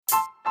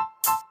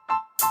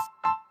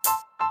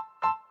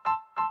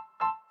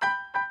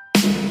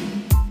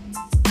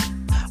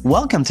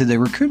Welcome to the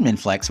Recruitment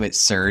Flex with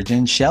Serge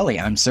and Shelley.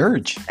 I'm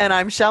Serge. And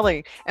I'm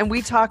Shelley. And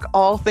we talk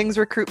all things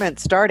recruitment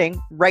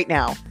starting right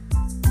now.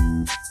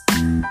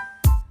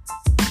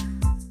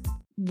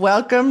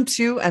 Welcome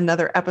to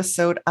another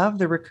episode of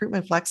the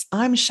Recruitment Flex.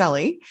 I'm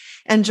Shelley.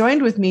 And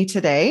joined with me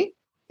today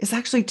is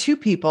actually two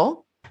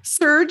people.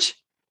 Serge,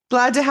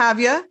 glad to have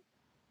you.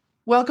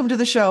 Welcome to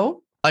the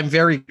show. I'm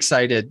very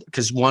excited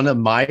because one of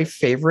my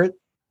favorite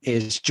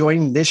is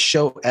joining this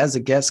show as a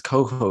guest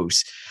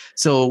co-host.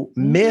 So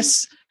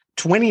Miss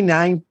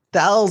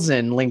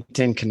 29,000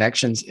 LinkedIn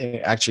connections,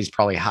 actually it's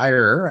probably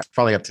higher,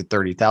 probably up to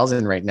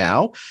 30,000 right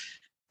now.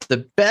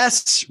 The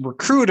best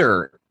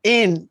recruiter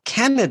in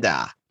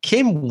Canada,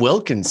 Kim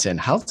Wilkinson.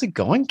 How's it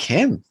going,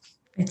 Kim?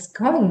 It's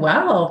going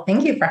well.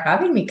 Thank you for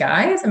having me,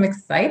 guys. I'm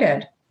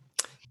excited.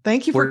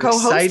 Thank you for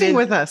co-hosting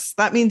with us.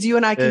 That means you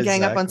and I can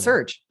gang up on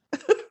Serge.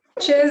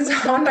 Which is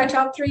on my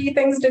top 3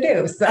 things to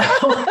do. So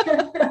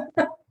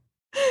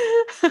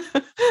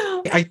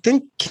I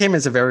think Kim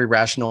is a very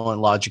rational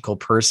and logical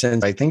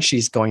person. I think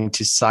she's going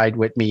to side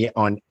with me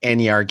on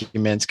any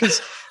arguments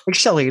because, like,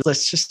 Shelley,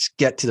 let's just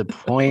get to the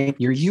point.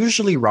 You're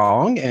usually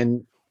wrong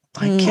and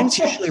Kim's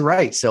usually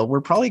right. So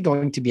we're probably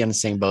going to be on the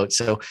same boat.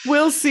 So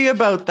we'll see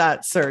about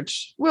that,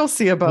 Serge. We'll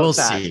see about that. We'll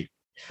see.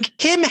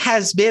 Kim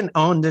has been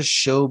on the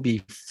show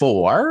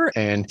before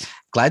and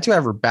glad to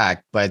have her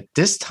back. But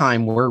this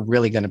time we're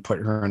really going to put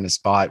her on the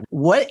spot.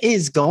 What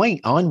is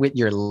going on with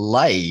your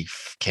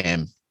life,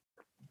 Kim?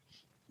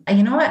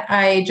 You know what?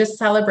 I just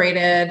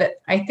celebrated,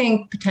 I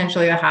think,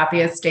 potentially the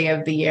happiest day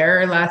of the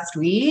year last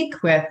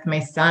week with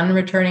my son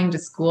returning to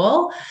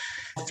school,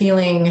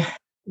 feeling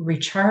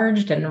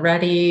recharged and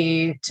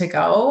ready to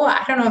go.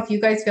 I don't know if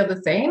you guys feel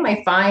the same.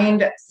 I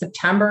find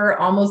September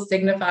almost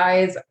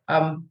signifies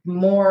a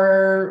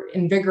more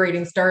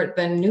invigorating start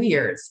than New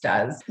Year's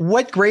does.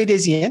 What grade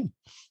is he in?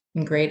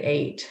 In grade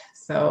 8.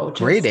 So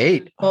grade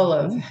 8. Full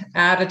of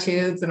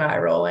attitudes and eye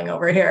rolling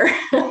over here.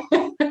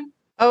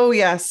 Oh,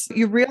 yes.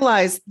 You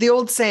realize the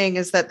old saying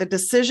is that the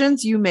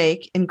decisions you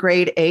make in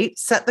grade 8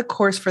 set the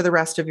course for the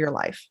rest of your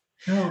life.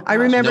 Oh, I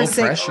remember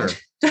saying, pressure.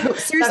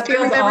 Seriously, that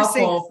feels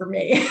awful for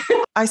me.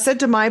 I said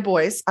to my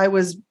boys, I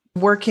was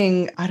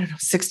working,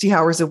 60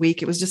 hours a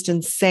week. It was just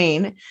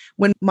insane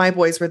when my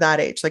boys were that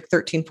age, like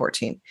 13,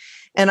 14.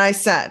 And I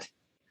said,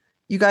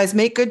 you guys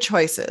make good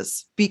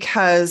choices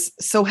because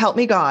so help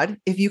me God,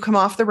 if you come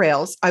off the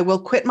rails, I will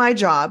quit my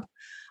job.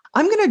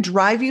 I'm going to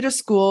drive you to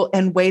school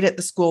and wait at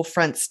the school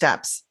front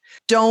steps.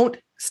 Don't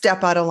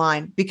step out of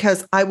line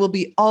because I will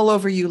be all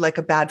over you like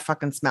a bad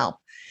fucking smell.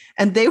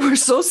 And they were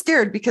so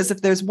scared because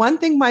if there's one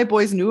thing my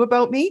boys knew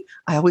about me,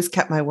 I always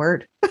kept my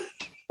word.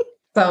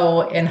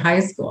 So in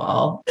high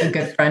school, a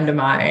good friend of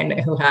mine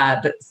who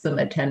had some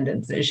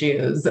attendance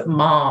issues,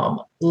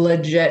 mom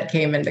legit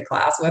came into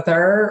class with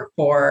her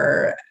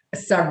for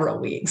several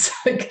weeks.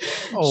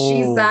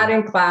 She sat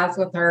in class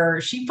with her.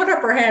 She put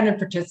up her hand and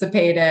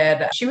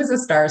participated. She was a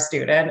star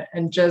student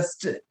and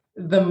just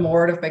the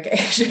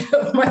mortification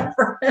of my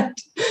friend.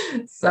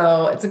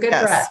 So it's a good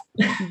threat.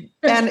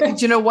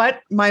 And you know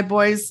what? My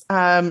boys,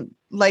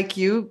 like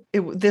you,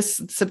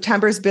 this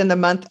September has been the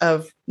month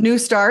of new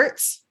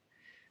starts.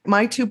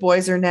 My 2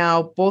 boys are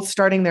now both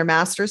starting their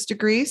master's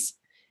degrees,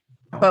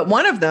 but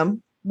one of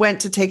them went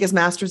to take his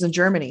master's in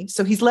Germany.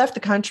 So he's left the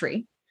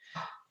country.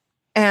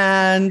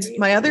 And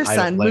my other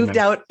son moved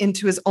out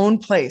into his own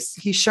place.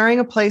 He's sharing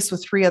a place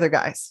with 3 other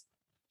guys.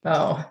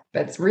 Oh,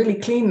 that's really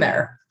clean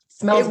there.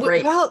 Smells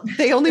great. Well,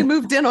 they only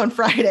moved in on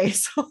Friday.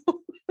 So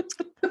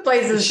the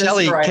place is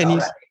Shelley,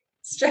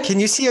 destroyed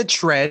can you see a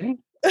trend?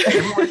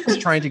 Everyone's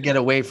trying to get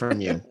away from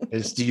you.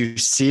 Do you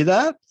see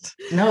that?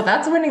 No,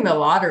 that's winning the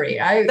lottery.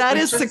 That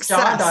is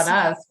success on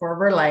us where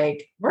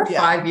we're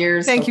 5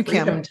 years. Thank you,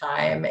 freedom Kim.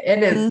 Time.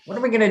 It is. What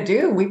are we going to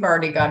do? We've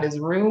already got his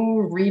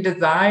room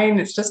redesigned.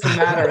 It's just a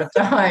matter of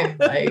time.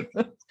 Like,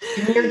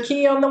 give me your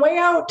key on the way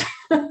out.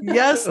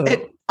 Yes,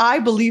 I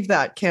believe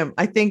that, Kim.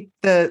 I think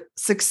the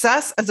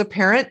success as a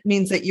parent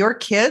means that your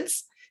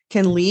kids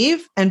can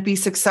leave and be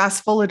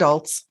successful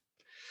adults.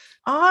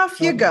 Off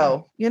you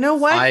go. You know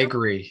what? I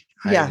agree.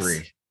 I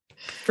agree.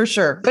 For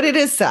sure. But it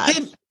is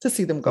sad to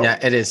see them go. Yeah,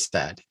 it is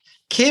sad.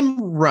 Kim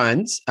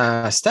runs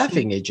a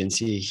staffing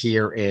agency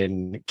here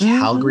in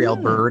Calgary,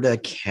 Alberta,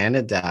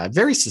 Canada. A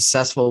very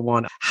successful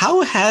one.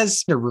 How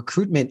has the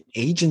recruitment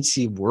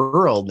agency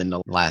world in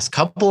the last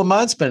couple of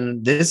months, but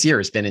this year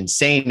has been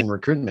insane in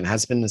recruitment?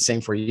 Has it been the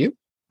same for you?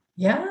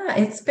 Yeah,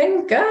 it's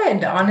been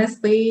good.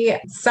 Honestly,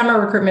 summer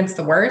recruitment's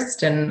the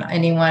worst, and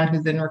anyone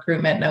who's in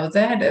recruitment knows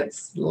it.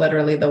 It's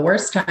literally the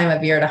worst time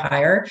of year to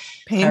hire.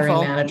 Painful.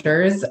 Hiring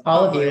managers.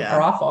 All of you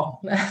are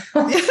awful.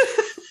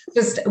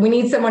 Just, we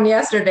need someone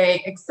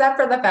yesterday, except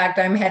for the fact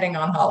I'm heading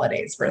on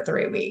holidays for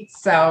 3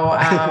 weeks. So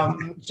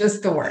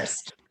just the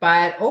worst.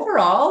 But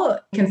overall,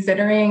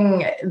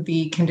 considering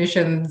the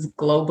conditions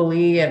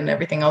globally and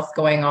everything else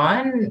going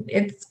on,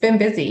 it's been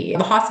busy.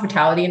 The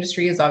hospitality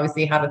industry has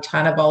obviously had a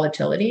ton of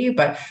volatility,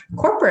 but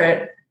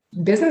corporate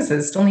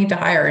businesses still need to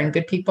hire and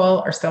good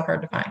people are still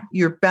hard to find.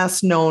 You're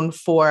best known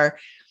for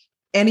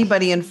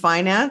anybody in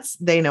finance,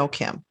 they know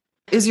Kim.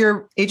 Is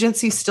your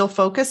agency still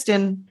focused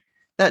in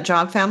that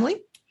job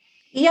family?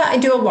 Yeah, I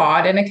do a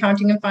lot in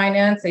accounting and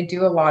finance. I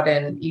do a lot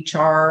in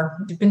HR.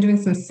 I've been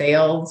doing some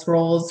sales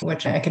roles,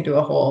 which I could do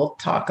a whole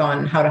talk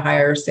on how to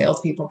hire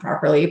salespeople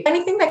properly.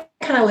 Anything that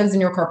kind of lives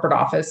in your corporate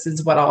office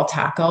is what I'll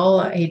tackle.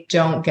 I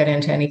don't get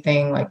into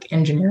anything like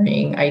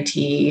engineering,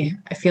 IT.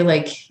 I feel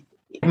like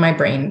my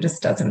brain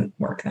just doesn't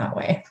work that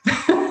way.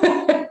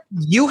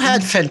 You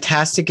had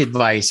fantastic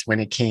advice when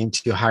it came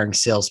to hiring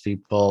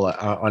salespeople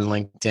on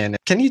LinkedIn.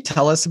 Can you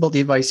tell us about the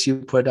advice you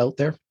put out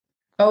there?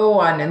 Oh,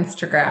 on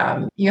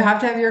Instagram, you have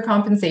to have your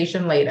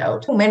compensation laid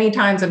out. Many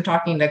times I'm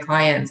talking to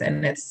clients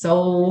and it's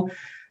so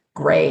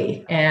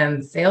gray,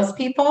 and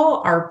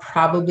salespeople are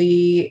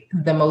probably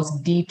the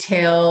most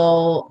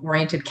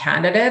detail-oriented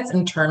candidates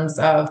in terms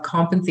of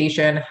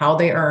compensation, how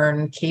they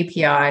earn,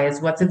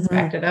 KPIs, what's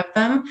expected of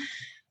them.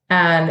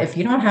 And if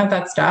you don't have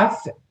that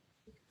stuff,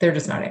 they're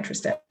just not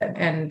interested.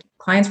 And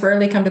clients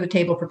rarely come to the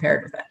table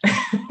prepared with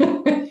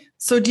it.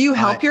 So do you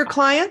help your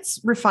clients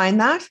refine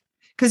that?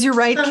 Because you're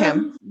right,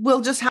 Kim, we'll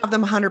just have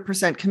them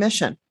 100%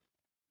 commission.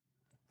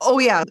 Oh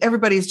yeah,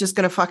 everybody's just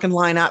going to fucking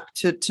line up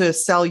to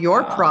sell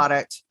your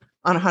product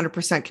on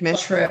 100%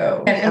 commission.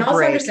 True. And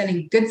also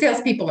understanding good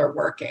salespeople are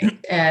working,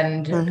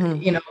 and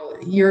you know,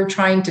 you're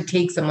trying to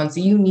take someone, so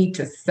you need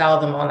to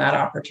sell them on that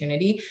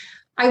opportunity.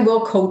 I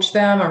will coach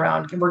them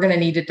around, we're going to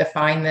need to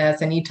define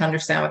this. I need to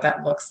understand what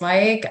that looks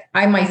like.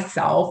 I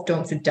myself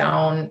don't sit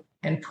down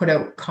and put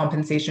out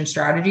compensation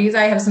strategies.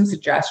 I have some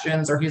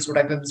suggestions, or here's what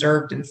I've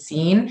observed and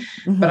seen,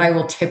 but I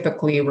will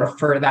typically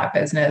refer that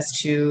business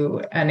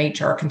to an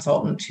HR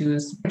consultant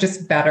who's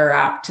just better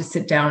apt to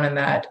sit down in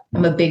that.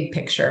 I'm a big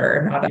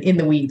picture, not in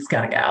the weeds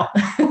kind of gal.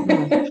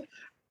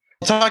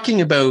 Talking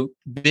about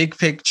big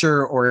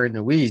picture or in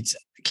the weeds,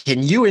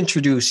 can you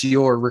introduce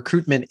your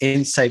recruitment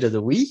insight of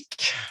the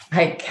week?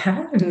 I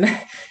can.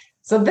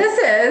 So this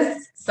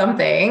is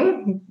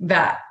something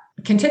that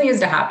continues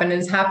to happen and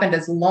has happened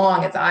as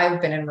long as I've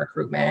been in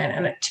recruitment.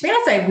 And to be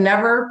honest, I've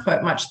never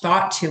put much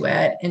thought to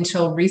it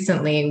until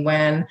recently,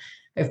 when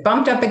I've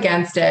bumped up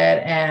against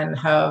it and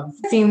have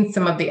seen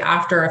some of the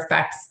after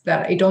effects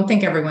that I don't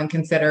think everyone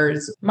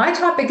considers. My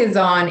topic is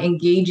on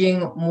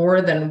engaging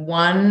more than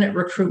one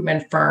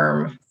recruitment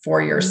firm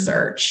for your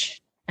search.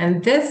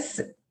 And this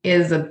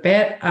is a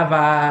bit of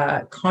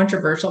a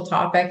controversial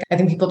topic. I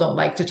think people don't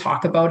like to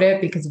talk about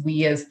it because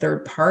we as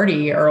third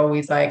party are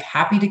always like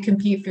happy to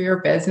compete for your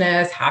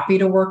business, happy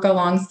to work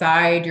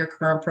alongside your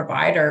current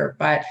provider.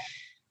 But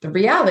the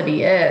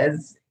reality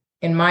is,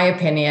 in my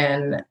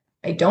opinion,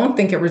 I don't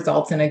think it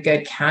results in a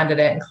good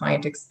candidate and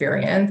client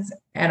experience.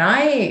 And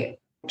I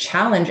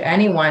challenge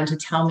anyone to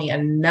tell me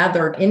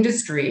another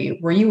industry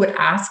where you would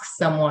ask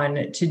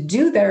someone to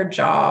do their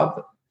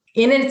job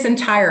in its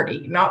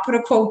entirety, not put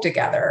a quote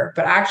together,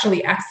 but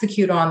actually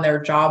execute on their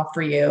job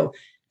for you.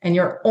 And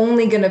you're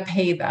only going to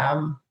pay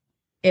them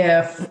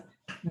if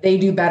they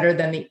do better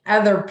than the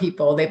other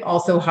people they've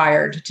also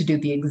hired to do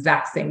the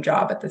exact same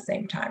job at the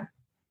same time.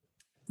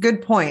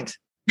 Good point.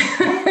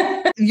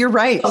 You're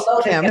right,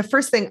 Kim. The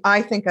first thing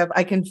I think of,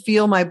 I can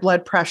feel my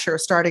blood pressure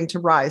starting to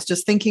rise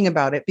just thinking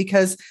about it,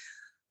 because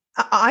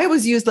I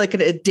was used like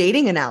a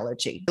dating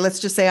analogy. Let's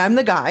just say I'm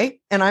the guy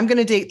and I'm going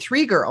to date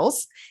 3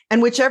 girls,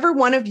 and whichever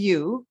one of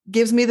you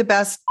gives me the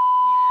best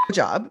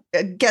job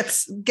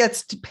gets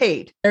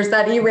paid. There's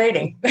that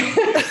E-rating. But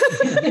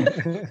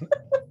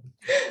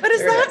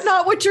is that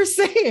not what you're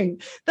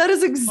saying? That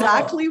is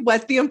exactly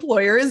what the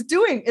employer is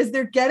doing, is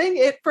they're getting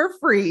it for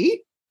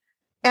free.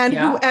 And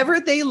whoever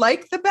they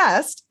like the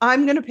best,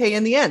 I'm going to pay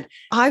in the end.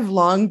 I've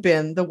long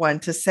been the one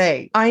to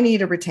say, I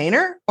need a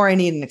retainer or I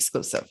need an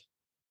exclusive.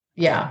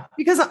 Yeah.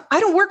 Because I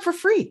don't work for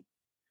free.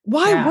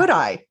 Why would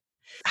I?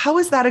 How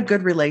is that a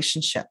good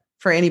relationship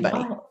for anybody?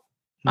 Well,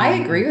 I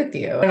agree with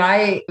you. And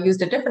I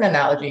used a different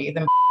analogy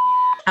than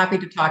happy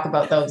to talk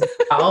about those as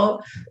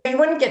well. You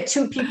wouldn't get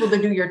 2 people to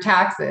do your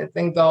taxes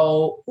and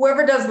go,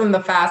 whoever does them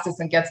the fastest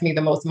and gets me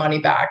the most money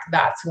back,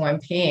 that's who I'm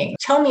paying.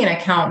 Tell me an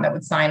accountant that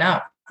would sign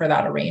up for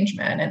that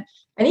arrangement.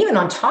 And even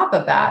on top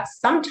of that,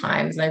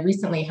 sometimes, and I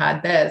recently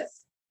had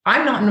this,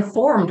 I'm not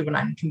informed when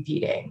I'm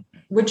competing,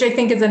 which I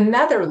think is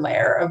another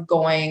layer of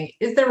going,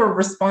 is there a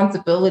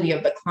responsibility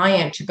of the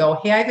client to go,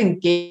 hey, I've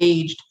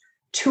engaged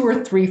 2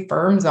 or 3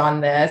 firms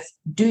on this.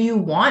 Do you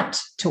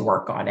want to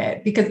work on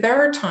it? Because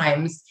there are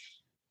times,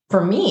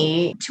 for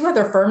me, 2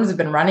 other firms have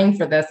been running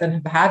for this and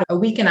have had a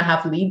week and a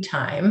half lead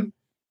time.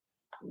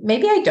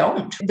 Maybe I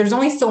don't. There's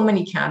only so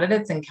many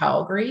candidates in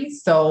Calgary.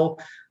 So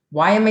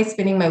why am I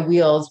spinning my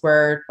wheels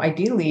where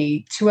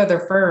ideally 2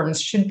 other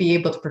firms should be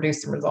able to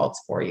produce some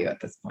results for you at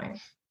this point?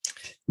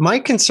 My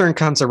concern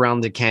comes around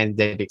the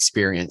candidate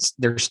experience.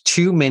 There's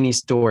too many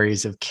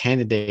stories of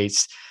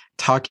candidates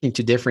talking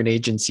to different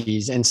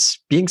agencies and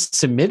being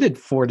submitted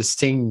for the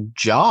same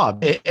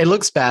job. It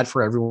looks bad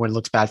for everyone. It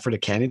looks bad for the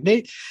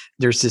candidate.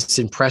 There's this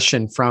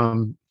impression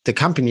from the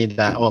company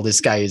that, oh,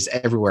 this guy is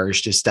everywhere. He's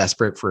just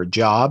desperate for a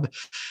job.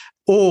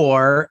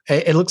 Or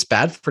it looks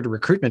bad for the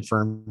recruitment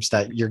firms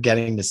that you're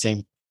getting the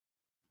same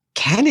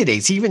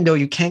candidates, even though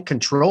you can't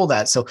control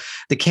that. So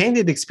the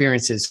candidate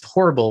experience is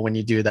horrible when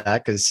you do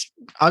that, because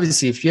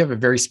obviously if you have a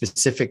very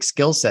specific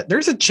skill set,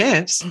 there's a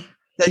chance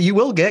that you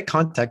will get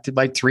contacted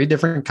by 3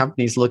 different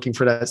companies looking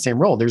for that same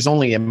role. There's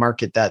only a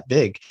market that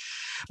big.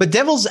 But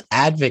devil's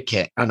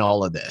advocate on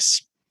all of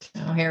this.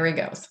 Oh, here he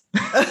goes.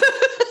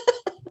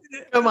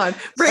 Come on,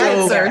 bring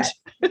it, Serge.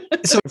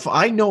 So if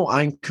I know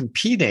I'm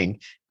competing,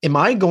 am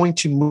I going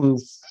to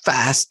move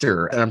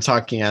faster? And I'm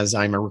talking as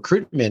I'm a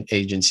recruitment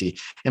agency.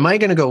 Am I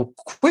going to go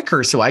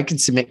quicker so I can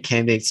submit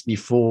candidates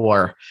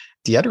before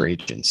the other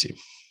agency?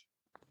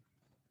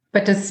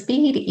 But does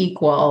speed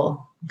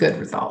equal good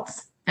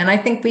results? And I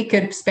think we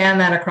could span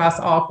that across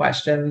all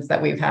questions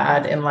that we've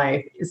had in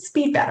life. Is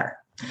speed better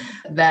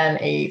than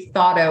a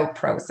thought out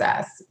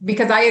process?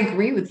 Because I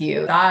agree with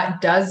you. That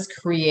does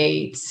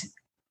create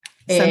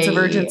sense of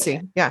urgency.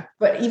 Yeah.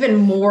 But even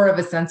more of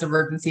a sense of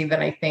urgency than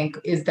I think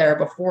is there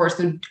before.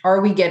 So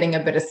are we getting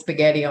a bit of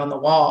spaghetti on the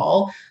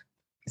wall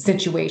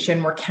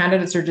situation where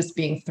candidates are just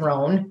being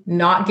thrown,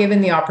 not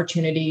given the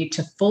opportunity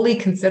to fully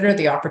consider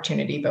the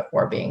opportunity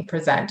before being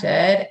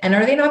presented? And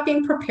are they not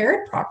being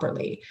prepared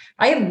properly?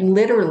 I have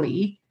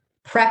literally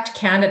prepped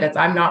candidates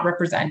I'm not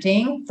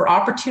representing for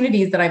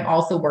opportunities that I'm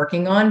also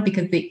working on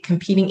because the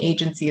competing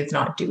agency is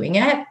not doing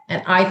it.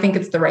 And I think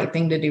it's the right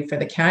thing to do for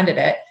the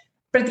candidate.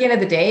 But at the end of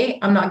the day,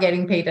 I'm not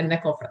getting paid a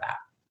nickel for that.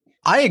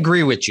 I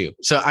agree with you.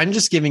 So I'm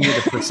just giving you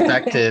the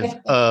perspective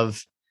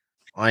of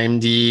I'm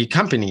the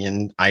company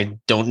and I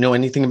don't know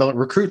anything about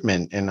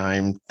recruitment. And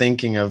I'm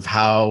thinking of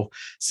how,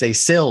 say,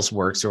 sales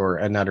works or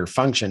another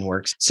function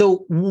works.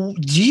 So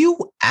do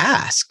you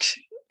ask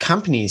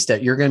companies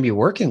that you're going to be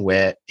working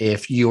with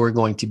if you're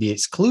going to be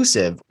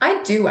exclusive?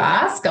 I do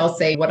ask. I'll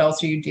say, what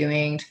else are you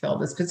doing to fill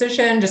this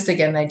position? Just to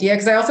get an idea,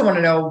 because I also want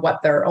to know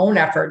what their own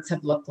efforts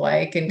have looked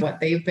like and what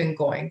they've been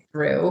going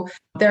through.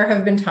 There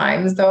have been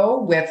times, though,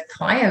 with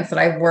clients that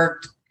I've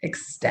worked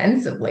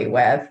extensively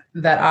with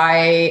that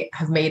I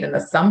have made an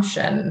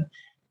assumption,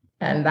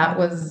 and that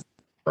was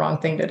the wrong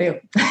thing to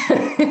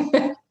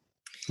do.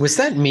 Was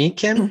that me,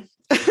 Kim?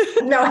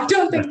 No, I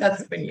don't think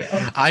that's been you.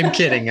 I'm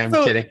kidding. I'm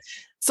kidding.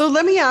 So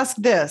let me ask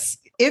this.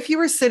 If you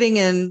were sitting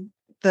in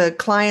the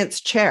client's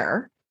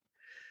chair,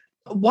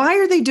 why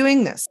are they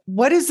doing this?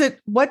 What is it?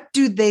 What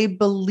do they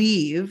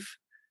believe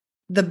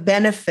the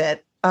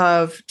benefit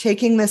of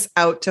taking this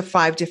out to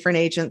 5 different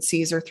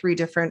agencies or 3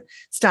 different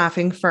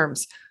staffing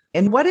firms?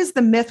 And what is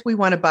the myth we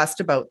want to bust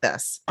about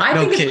this? I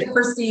think it's the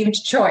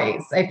perceived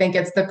choice. I think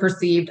it's the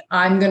perceived,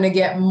 I'm going to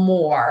get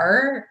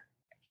more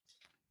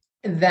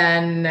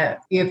than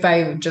if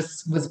I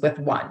just was with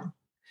one.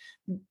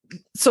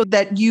 So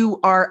that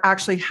you are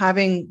actually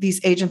having these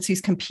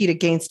agencies compete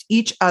against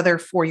each other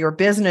for your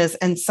business,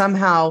 and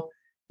somehow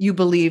you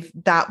believe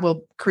that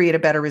will create a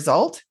better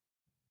result?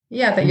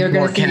 Yeah, that you're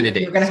going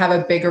to have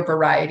a bigger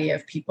variety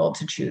of people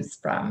to choose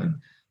from.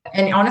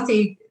 And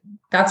honestly,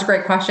 that's a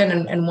great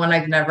question, and one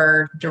I've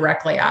never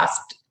directly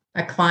asked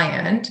a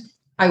client.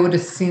 I would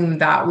assume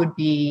that would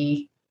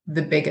be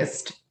the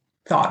biggest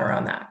thought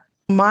around that.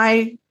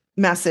 My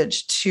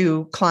message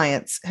to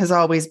clients has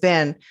always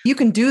been, you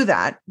can do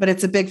that, but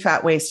it's a big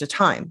fat waste of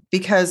time.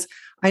 Because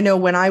I know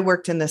when I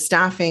worked in the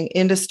staffing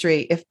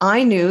industry, if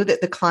I knew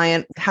that the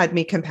client had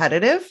me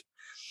competitive,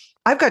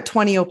 I've got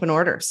 20 open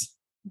orders.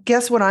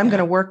 Guess what I'm going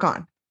to work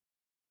on?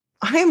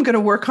 I am going to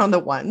work on the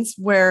ones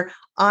where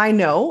I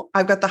know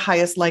I've got the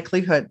highest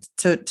likelihood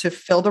to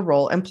fill the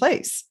role and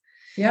place.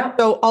 Yeah.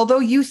 So although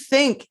you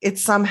think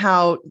it's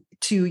somehow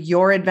to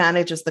your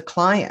advantage as the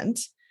client,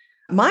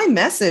 my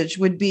message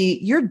would be,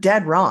 you're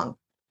dead wrong.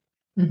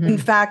 Mm-hmm. In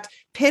fact,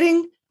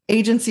 pitting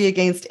agency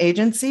against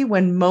agency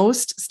when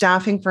most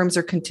staffing firms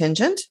are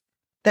contingent,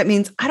 that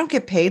means I don't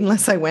get paid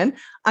unless I win.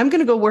 I'm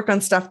going to go work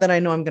on stuff that I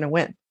know I'm going to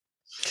win.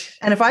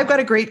 And if I've got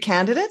a great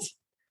candidate,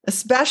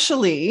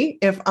 especially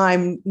if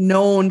I'm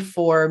known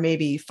for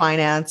maybe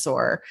finance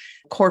or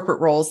corporate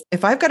roles,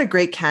 if I've got a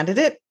great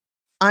candidate,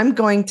 I'm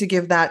going to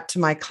give that to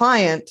my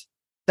client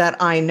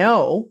that I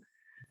know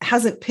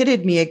hasn't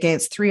pitted me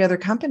against 3 other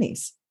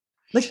companies.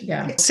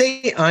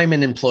 Say I'm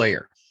an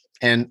employer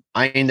and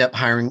I end up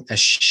hiring a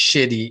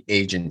shitty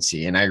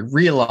agency, and I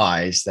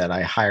realize that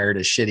I hired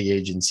a shitty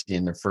agency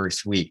in the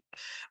first week.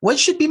 What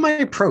should be my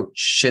approach?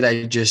 Should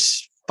I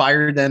just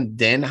fire them,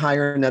 then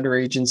hire another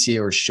agency,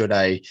 or should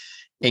I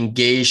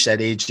engage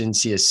that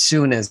agency as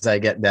soon as I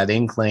get that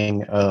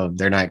inkling of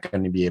they're not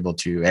going to be able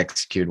to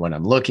execute what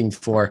I'm looking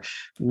for?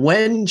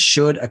 When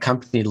should a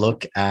company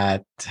look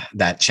at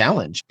that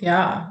challenge?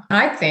 Yeah,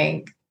 I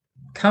think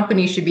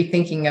companies should be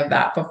thinking of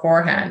that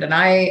beforehand. And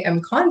I am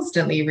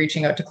constantly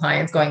reaching out to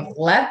clients going,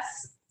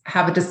 let's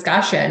have a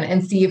discussion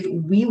and see if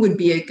we would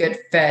be a good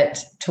fit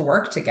to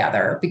work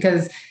together.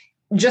 Because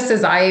just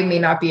as I may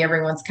not be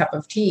everyone's cup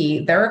of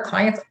tea, there are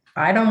clients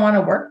I don't want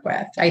to work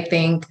with. I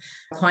think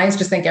clients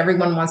just think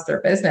everyone wants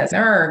their business.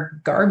 There are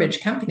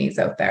garbage companies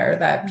out there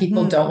that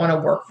people don't want to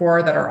work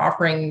for, that are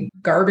offering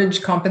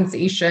garbage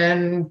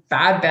compensation,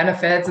 bad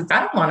benefits. I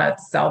don't want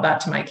to sell that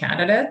to my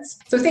candidates.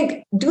 So I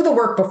think do the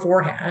work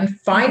beforehand,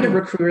 find a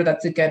recruiter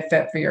that's a good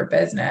fit for your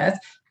business,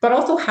 but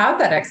also have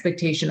that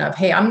expectation of,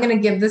 hey, I'm going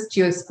to give this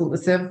to you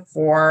exclusive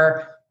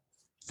for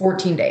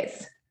 14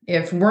 days.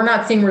 If we're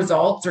not seeing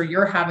results or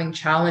you're having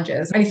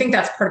challenges, I think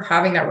that's part of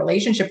having that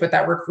relationship with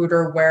that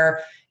recruiter where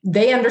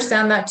they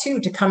understand that too,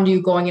 to come to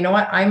you going, you know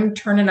what, I'm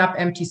turning up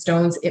empty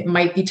stones. It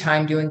might be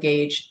time to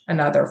engage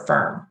another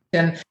firm,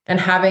 and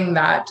having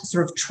that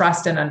sort of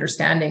trust and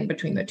understanding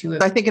between the two of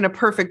them. I think in a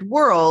perfect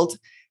world,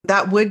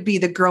 that would be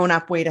the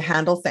grown-up way to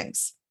handle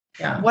things.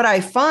 Yeah. What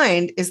I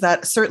find is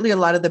that certainly a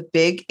lot of the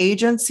big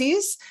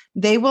agencies,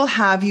 they will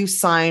have you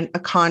sign a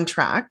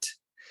contract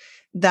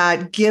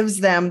that gives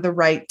them the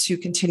right to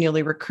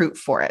continually recruit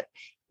for it,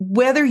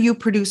 whether you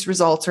produce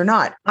results or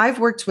not. I've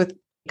worked with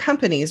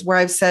companies where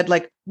I've said,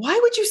 like, why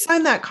would you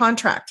sign that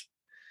contract?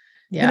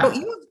 Yeah.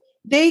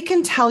 They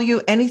can tell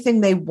you anything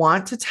they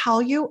want to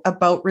tell you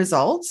about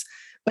results,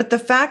 but the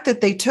fact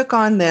that they took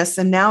on this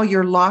and now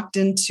you're locked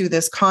into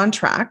this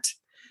contract,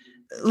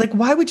 like,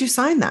 why would you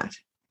sign that?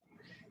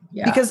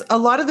 Yeah. Because a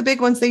lot of the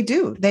big ones,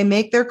 they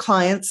make their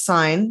clients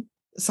sign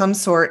some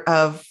sort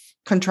of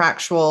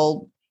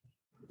contractual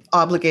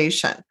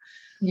obligation.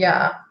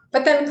 Yeah.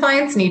 But then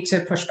clients need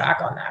to push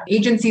back on that.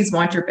 Agencies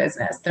want your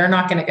business. They're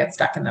not going to get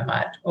stuck in the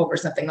mud over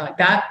something like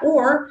that.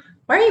 Or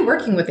why are you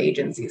working with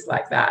agencies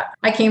like that?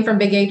 I came from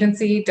big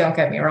agency. Don't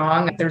get me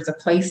wrong. There's a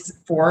place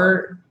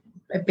for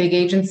a big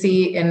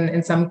agency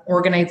in some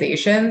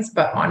organizations.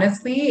 But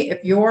honestly,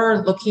 if you're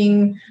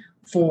looking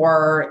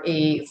for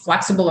a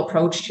flexible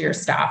approach to your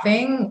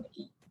staffing,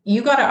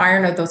 you got to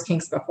iron out those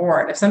kinks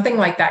before. And if something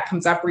like that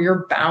comes up where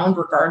you're bound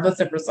regardless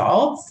of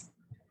results,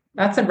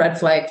 that's a red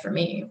flag for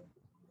me.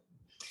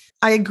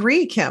 I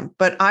agree, Kim,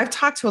 but I've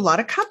talked to a lot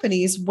of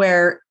companies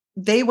where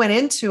they went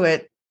into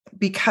it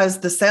because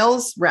the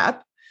sales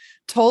rep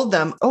told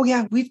them, oh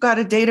yeah, we've got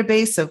a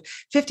database of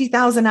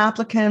 50,000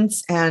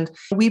 applicants and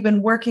we've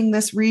been working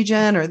this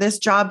region or this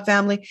job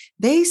family.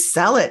 They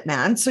sell it,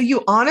 man. So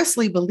you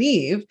honestly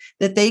believe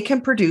that they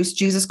can produce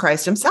Jesus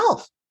Christ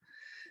himself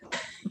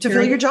to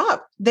fill your job.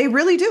 They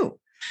really do.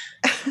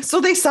 So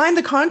they signed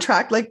the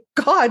contract like,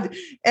 God,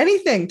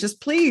 anything,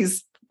 just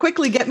please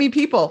quickly get me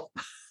people.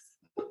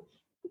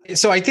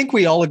 So I think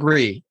we all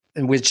agree,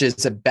 which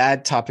is a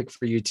bad topic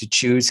for you to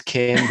choose,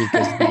 Kim,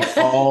 because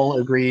we all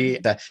agree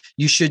that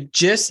you should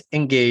just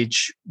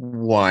engage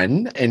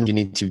one and you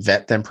need to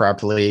vet them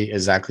properly.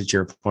 Exactly to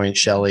your point,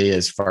 Shelley,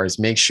 as far as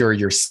make sure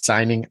you're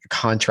signing a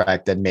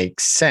contract that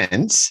makes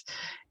sense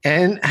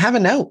and have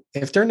an out.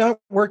 If they're not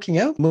working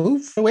out,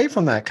 move away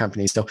from that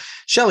company. So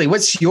Shelley,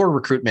 what's your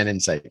recruitment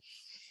insight?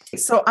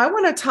 So I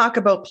want to talk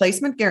about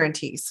placement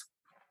guarantees.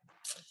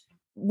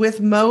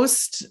 With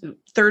most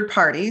third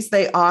parties,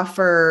 they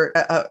offer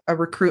a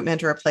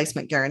recruitment or a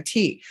placement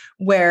guarantee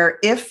where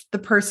if the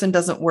person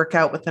doesn't work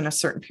out within a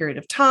certain period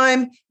of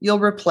time,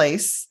 you'll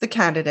replace the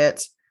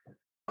candidate.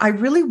 I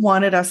really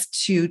wanted us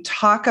to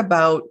talk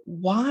about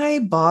why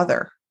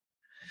bother.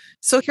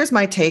 So here's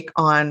my take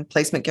on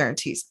placement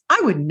guarantees. I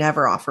would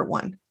never offer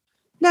one.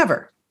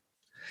 Never.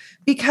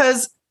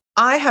 Because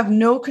I have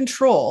no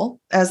control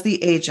as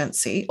the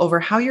agency over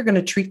how you're going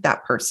to treat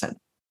that person.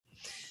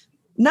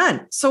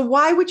 None. So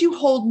why would you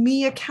hold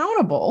me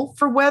accountable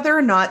for whether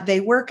or not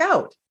they work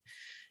out?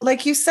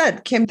 Like you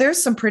said, Kim,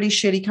 there's some pretty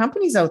shitty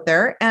companies out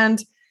there.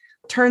 And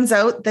turns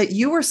out that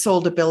you were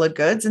sold a bill of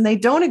goods and they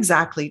don't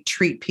exactly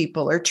treat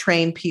people or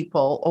train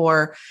people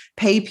or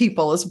pay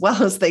people as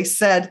well as they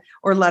said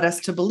or led us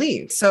to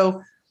believe.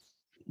 So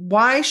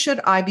why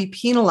should I be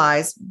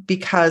penalized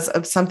because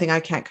of something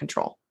I can't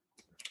control?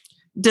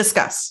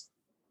 Discuss.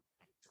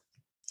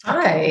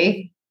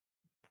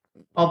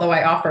 Although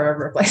I offer a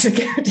replacement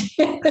guarantee,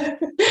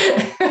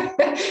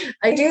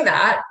 I do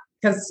that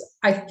because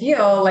I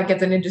feel like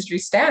it's an industry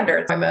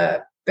standard. I'm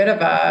a bit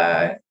of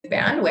a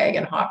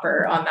bandwagon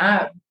hopper on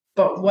that.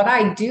 But what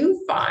I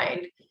do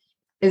find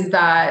is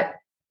that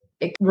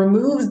it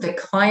removes the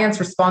client's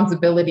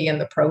responsibility in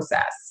the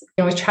process.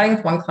 I was chatting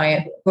with one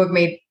client who have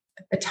made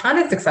a ton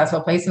of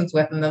successful placements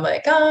with, and they're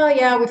like, oh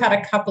yeah, we've had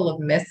a couple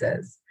of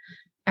misses.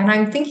 And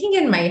I'm thinking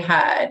in my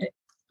head,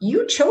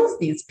 you chose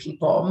these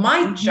people.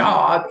 My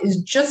job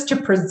is just to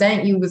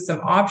present you with some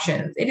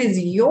options. It is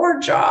your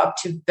job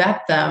to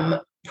vet them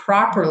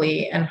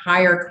properly and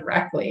hire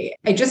correctly.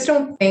 I just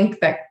don't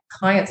think that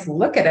clients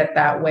look at it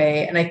that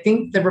way. And I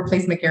think the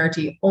replacement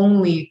guarantee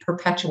only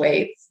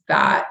perpetuates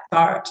that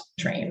thought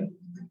train.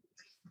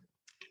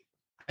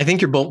 I think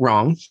you're both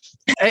wrong.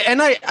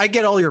 And I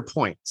get all your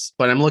points,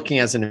 but I'm looking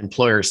as an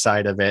employer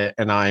side of it,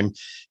 and I'm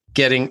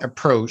getting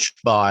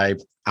approached by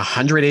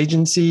 100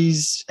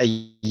 agencies a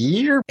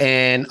year.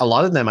 And a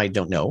lot of them I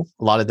don't know.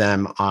 A lot of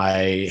them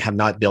I have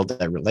not built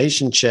a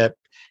relationship.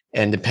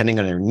 And depending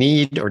on their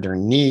need or their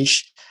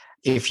niche,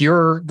 if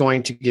you're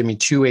going to give me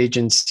two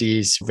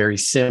agencies very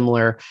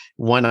similar,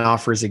 one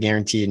offers a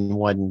guarantee and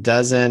one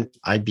doesn't,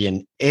 I'd be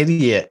an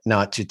idiot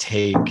not to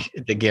take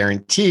the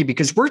guarantee,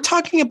 because we're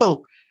talking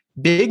about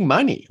big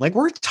money. Like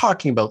we're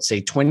talking about,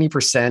 say,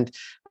 20%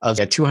 of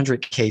a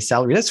 200K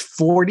salary. That's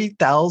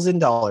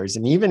 $40,000.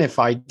 And even if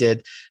I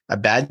did a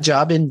bad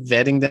job in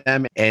vetting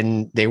them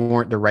and they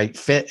weren't the right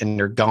fit and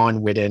they're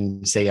gone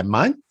within, say, a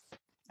month,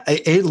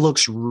 it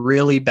looks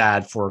really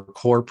bad for a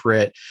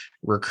corporate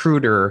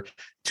recruiter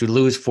to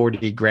lose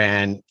 40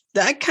 grand.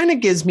 That kind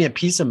of gives me a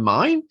peace of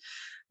mind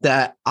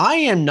that I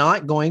am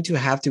not going to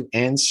have to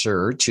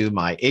answer to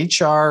my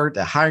HR,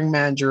 the hiring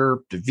manager,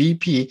 the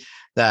VP,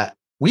 that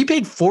we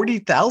paid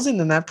 40,000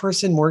 and that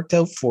person worked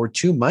out for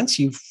 2 months.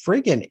 You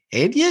friggin'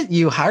 idiot.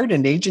 You hired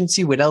an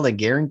agency without a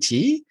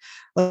guarantee.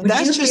 Like,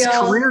 that's just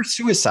career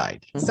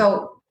suicide.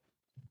 So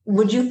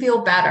would you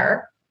feel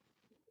better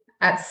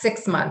at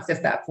 6 months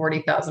if that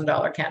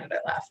 $40,000 candidate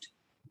left?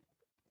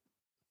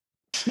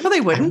 No,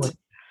 they wouldn't.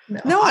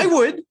 No, I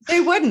would.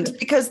 They wouldn't,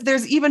 because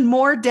there's even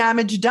more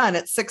damage done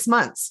at 6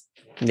 months.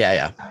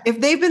 Yeah.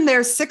 If they've been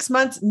there 6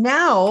 months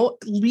now,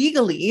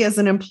 legally as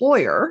an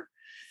employer,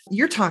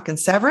 you're talking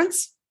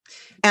severance.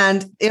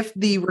 And if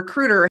the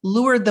recruiter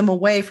lured them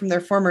away from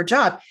their former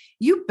job,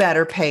 you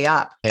better pay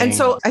up. Dang. And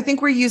so I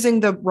think we're using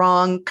the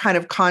wrong kind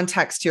of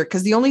context here,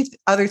 because the only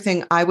other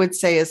thing I would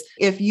say is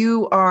if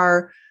you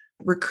are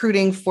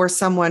recruiting for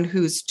someone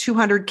who's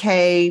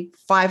 200K,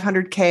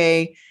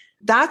 500K,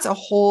 that's a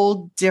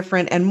whole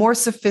different and more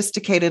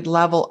sophisticated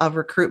level of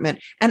recruitment.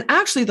 And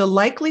actually, the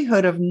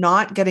likelihood of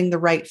not getting the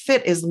right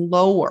fit is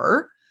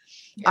lower.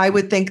 I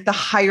would think the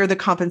higher the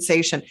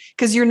compensation,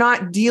 because you're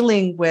not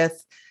dealing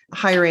with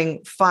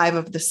hiring 5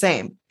 of the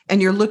same.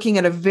 And you're looking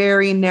at a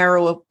very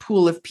narrow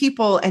pool of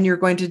people, and you're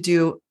going to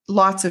do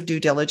lots of due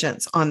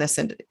diligence on this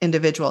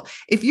individual.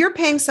 If you're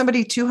paying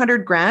somebody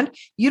 200 grand,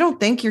 you don't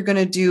think you're going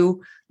to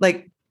do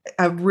like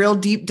a real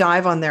deep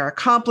dive on their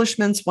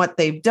accomplishments, what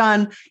they've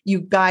done. You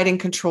guide and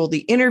control the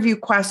interview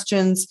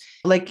questions.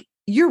 Like,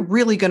 you're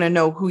really going to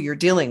know who you're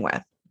dealing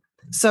with.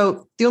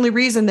 So the only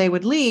reason they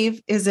would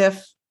leave is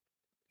if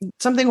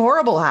something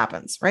horrible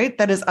happens, right?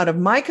 That is out of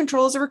my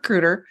control as a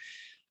recruiter.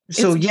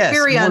 So it's yes,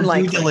 very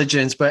unlikely. Due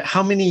diligence, but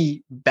how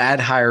many bad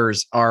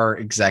hires are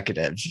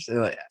executives?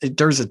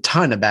 There's a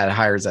ton of bad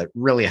hires at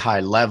really high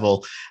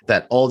level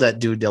that all that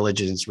due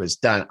diligence was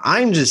done.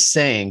 I'm just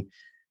saying,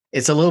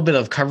 it's a little bit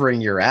of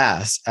covering your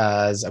ass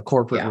as a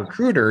corporate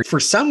recruiter. For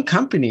some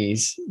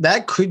companies,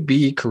 that could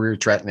be career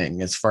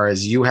threatening, as far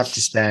as you have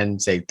to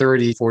spend, say,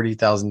 $30,000,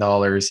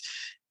 $40,000.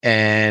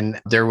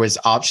 And there was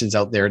options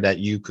out there that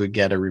you could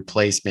get a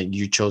replacement.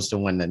 You chose the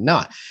one that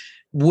not.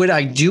 Would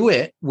I do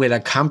it with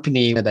a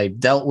company that I've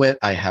dealt with?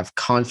 I have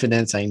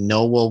confidence. I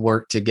know we'll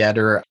work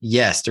together.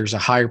 Yes, there's a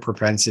higher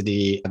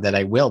propensity that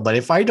I will. But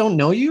if I don't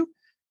know you,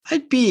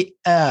 I'd be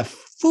a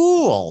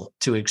fool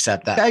to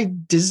accept that. I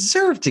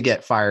deserve to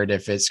get fired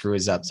if it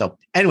screws up. So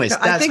anyways,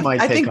 that's my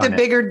take on it. I think the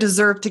bigger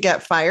deserve to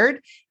get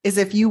fired is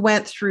if you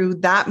went through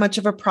that much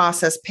of a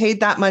process, paid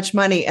that much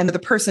money, and the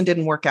person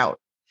didn't work out.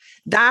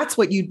 That's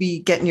what you'd be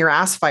getting your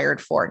ass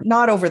fired for,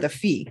 not over the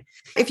fee.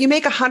 If you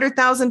make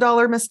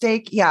 $100,000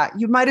 mistake, yeah,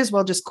 you might as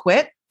well just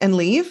quit and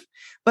leave.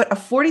 But a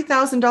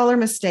 $40,000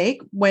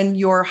 mistake when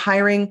you're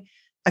hiring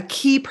a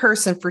key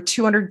person for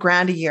 200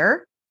 grand a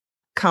year,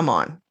 come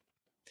on.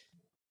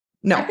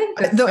 No, I think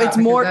though it's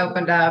more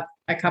opened up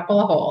a couple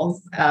of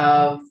holes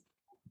of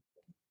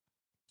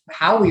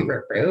how we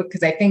recruit,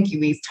 because I think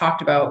we've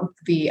talked about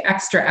the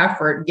extra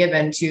effort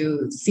given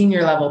to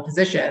senior level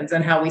positions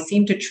and how we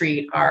seem to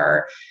treat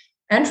our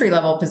entry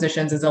level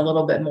positions as a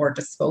little bit more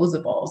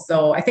disposable.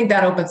 So I think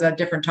that opens a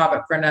different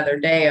topic for another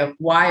day of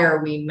why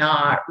are we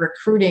not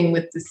recruiting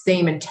with the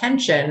same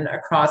intention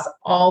across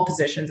all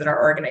positions in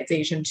our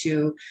organization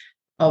to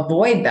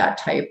avoid that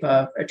type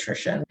of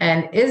attrition?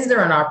 And is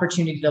there an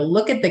opportunity to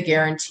look at the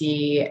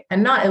guarantee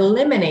and not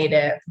eliminate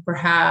it,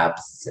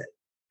 perhaps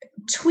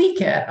tweak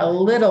it a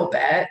little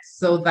bit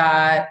so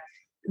that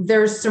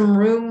there's some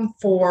room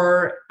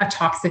for a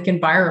toxic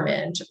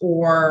environment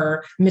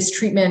or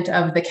mistreatment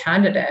of the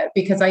candidate?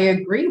 Because I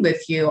agree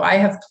with you. I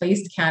have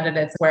placed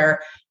candidates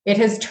where it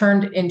has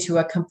turned into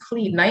a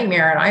complete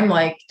nightmare. And I'm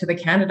like to the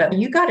candidate,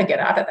 you got to get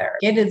out of there.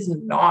 It is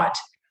not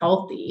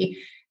healthy.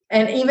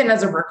 And even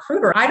as a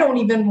recruiter, I don't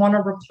even want to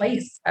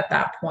replace at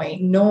that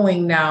point,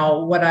 knowing now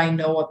what I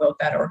know about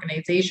that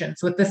organization.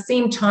 So at the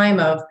same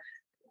time of,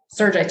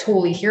 Serge, I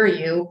totally hear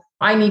you.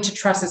 I need to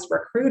trust this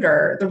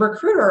recruiter. The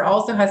recruiter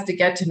also has to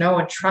get to know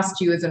and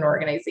trust you as an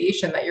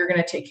organization that you're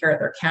going to take care of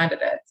their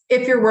candidates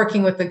if you're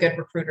working with a good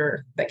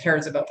recruiter that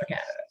cares about their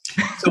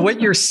candidates. So what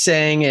you're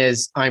saying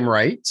is I'm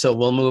right. So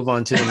we'll move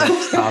on to the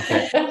next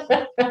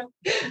topic.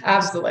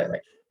 Absolutely.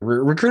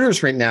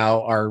 Recruiters right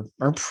now are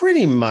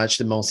pretty much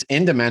the most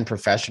in-demand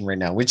profession right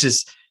now, which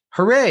is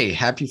hooray.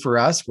 Happy for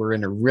us. We're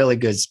in a really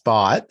good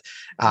spot.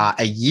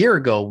 A year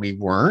ago, we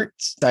weren't.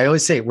 I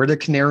always say we're the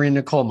canary in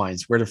the coal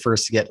mines. We're the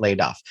first to get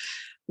laid off.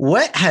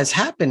 What has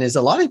happened is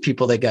a lot of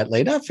people that got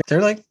laid off,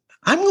 they're like,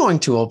 I'm going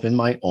to open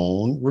my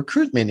own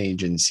recruitment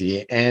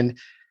agency. And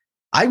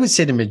I would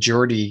say the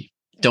majority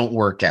don't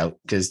work out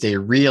because they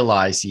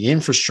realize the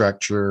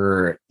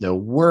infrastructure, the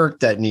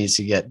work that needs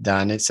to get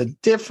done. It's a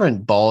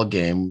different ball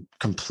game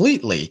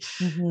completely.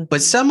 Mm-hmm.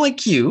 But some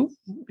like you,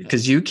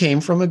 because you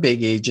came from a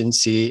big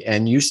agency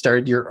and you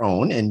started your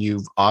own, and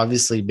you've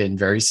obviously been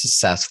very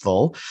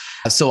successful.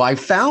 So I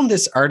found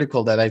this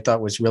article that I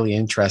thought was really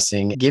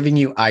interesting, giving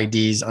you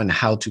ideas on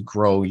how to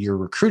grow your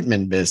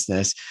recruitment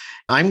business.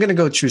 I'm going to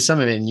go through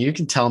some of it, and you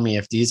can tell me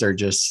if these are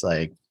just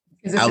like,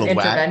 is this an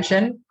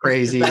intervention?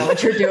 Crazy. Is that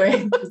what you're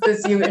doing? Is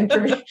this you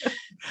intervene?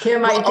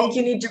 Kim, I think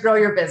you need to grow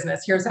your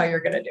business. Here's how you're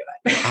going to do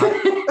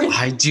it.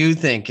 I do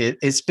think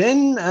it's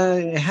been,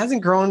 it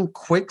hasn't grown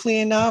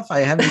quickly enough. I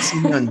haven't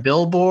seen it on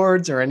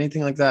billboards or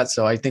anything like that.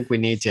 So I think we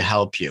need to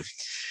help you.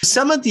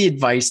 Some of the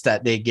advice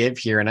that they give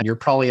here, and you're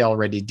probably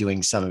already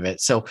doing some of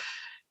it. So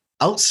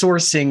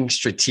outsourcing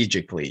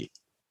strategically.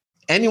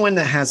 Anyone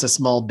that has a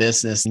small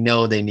business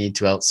know they need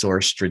to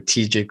outsource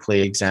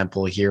strategically.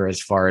 Example here as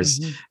far as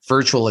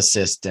virtual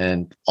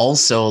assistant,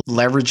 also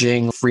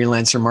leveraging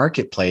freelancer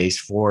marketplace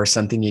for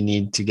something you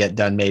need to get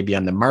done maybe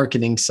on the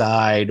marketing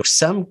side.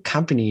 Some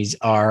companies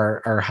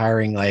are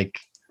hiring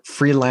like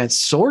freelance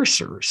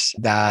sourcers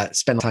that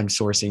spend time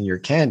sourcing your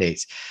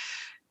candidates.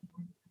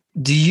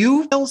 Do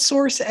you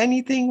outsource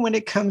anything when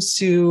it comes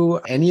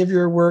to any of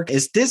your work?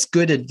 Is this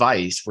good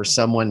advice for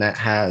someone that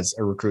has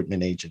a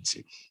recruitment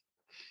agency?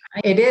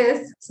 It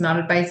is. It's not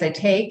advice I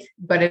take,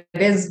 but it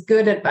is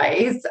good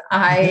advice.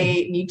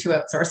 I need to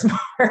outsource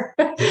more,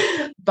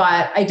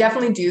 but I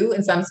definitely do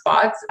in some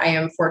spots. I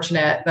am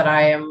fortunate that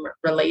I am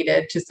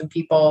related to some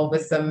people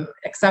with some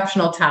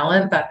exceptional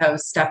talent that have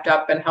stepped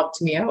up and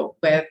helped me out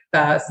with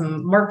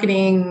some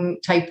marketing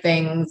type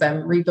things.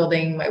 I'm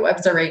rebuilding my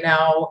website right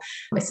now.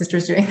 My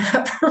sister's doing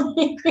that for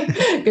me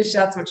because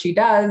that's what she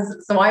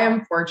does. So I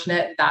am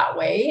fortunate that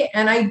way.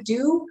 And I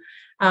do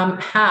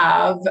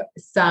have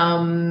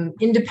some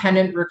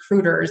independent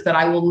recruiters that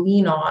I will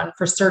lean on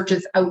for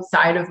searches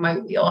outside of my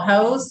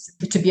wheelhouse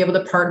to be able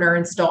to partner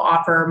and still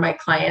offer my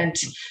client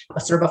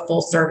a sort of a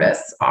full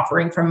service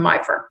offering from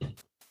my firm.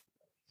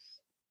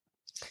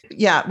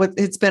 Yeah,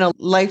 it's been a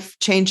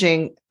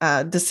life-changing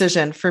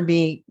decision for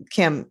me,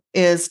 Kim,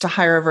 is to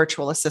hire a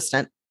virtual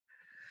assistant.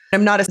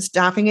 I'm not a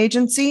staffing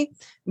agency,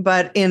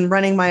 but in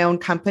running my own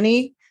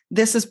company,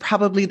 this is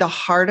probably the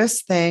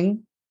hardest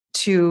thing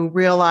to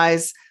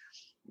realize.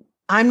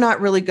 I'm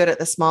not really good at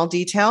the small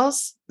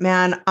details,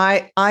 man.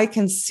 I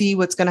can see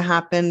what's going to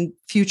happen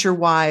future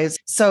wise.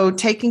 So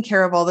taking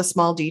care of all the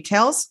small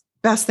details,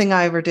 best thing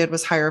I ever did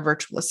was hire a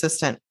virtual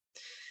assistant.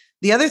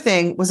 The other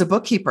thing was a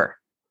bookkeeper.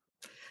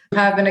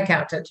 I have an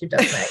accountant who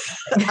does that.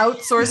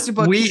 Outsourced to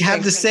bookkeeping. We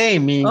have the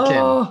same, me and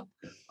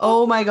Kim.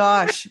 Oh my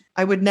gosh.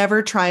 I would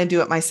never try and do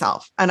it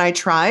myself. And I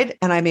tried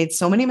and I made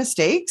so many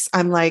mistakes.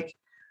 I'm like,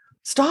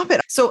 stop it.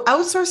 So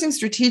outsourcing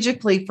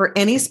strategically for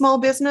any small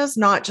business,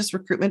 not just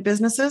recruitment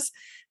businesses,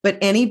 but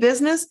any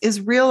business, is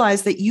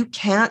realize that you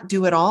can't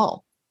do it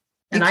all.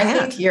 And I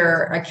think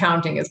your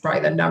accounting is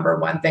probably the number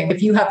one thing.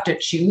 If you have to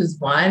choose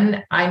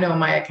one, I know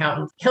my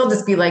accountant, he'll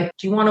just be like,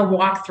 do you want to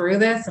walk through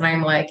this? And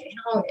I'm like,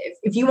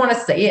 if you want to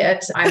say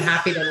it, I'm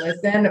happy to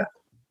listen.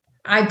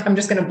 I'm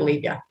just going to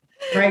believe you.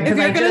 Right? If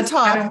you're going to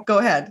talk, go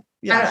ahead.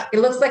 Yeah. It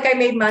looks like I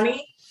made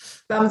money.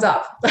 Thumbs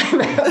up.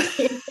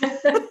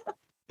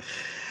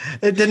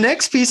 The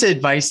next piece of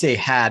advice they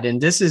had,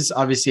 and this is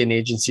obviously an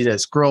agency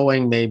that's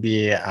growing,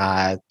 maybe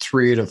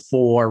 3 to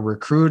 4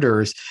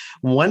 recruiters.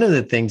 One of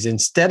the things,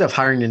 instead of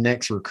hiring the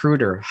next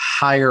recruiter,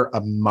 hire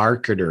a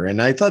marketer.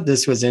 And I thought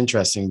this was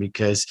interesting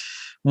because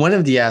one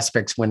of the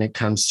aspects when it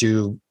comes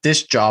to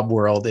this job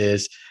world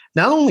is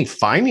not only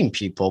finding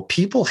people,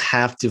 people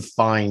have to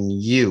find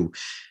you.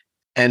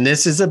 And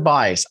this is a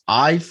bias.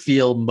 I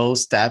feel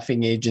most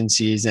staffing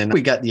agencies, and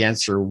we got the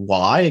answer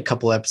why a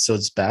couple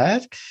episodes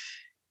back,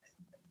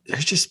 they're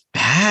just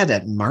bad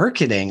at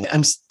marketing.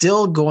 I'm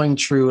still going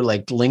through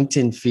like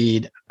LinkedIn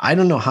feed. I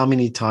don't know how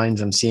many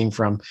times I'm seeing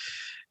from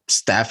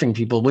staffing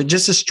people with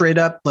just a straight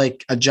up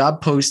like a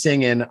job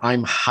posting and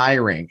I'm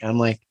hiring. I'm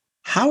like,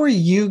 how are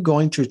you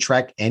going to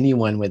attract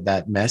anyone with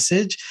that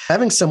message?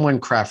 Having someone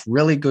craft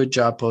really good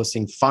job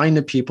posting, find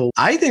the people.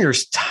 I think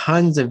there's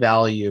tons of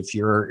value if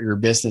your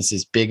business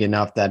is big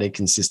enough that it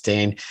can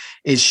sustain.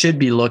 It should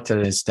be looked at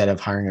instead of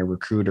hiring a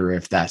recruiter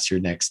if that's your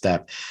next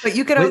step. But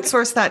you could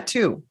outsource that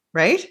too,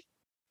 right?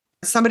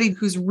 Somebody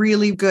who's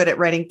really good at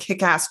writing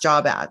kick-ass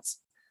job ads.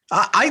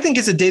 I think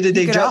it's a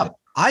day-to-day job.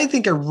 I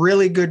think a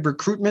really good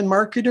recruitment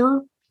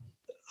marketer,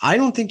 I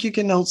don't think you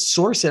can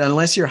outsource it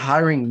unless you're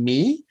hiring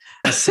me.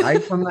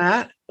 Aside from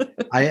that,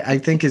 I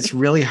think it's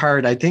really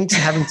hard. I think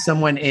having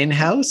someone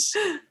in-house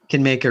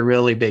can make a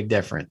really big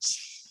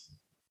difference.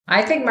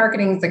 I think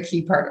marketing is a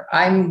key part.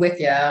 I'm with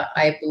you.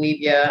 I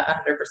believe you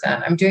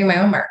 100%. I'm doing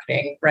my own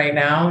marketing right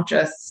now,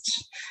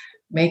 just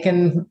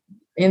making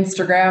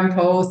Instagram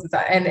posts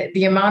and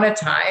the amount of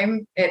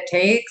time it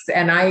takes.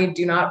 And I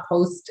do not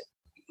post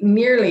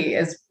nearly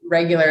as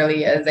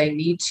regularly as I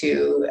need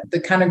to. The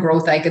kind of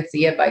growth I could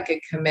see if I could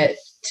commit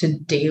to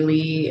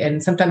daily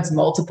and sometimes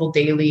multiple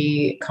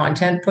daily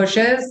content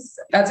pushes.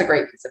 That's a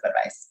great piece of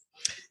advice.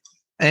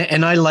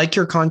 And I like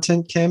your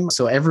content, Kim.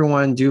 So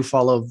everyone do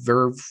follow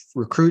Verve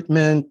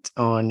Recruitment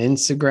on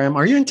Instagram.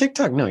 Are you on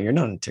TikTok? No, you're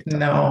not on TikTok.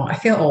 No, I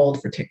feel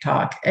old for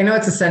TikTok. I know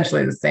it's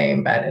essentially the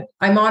same, but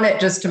I'm on it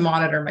just to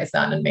monitor my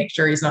son and make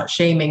sure he's not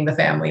shaming the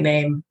family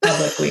name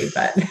publicly.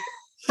 But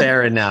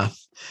fair enough.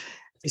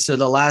 So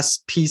the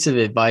last piece of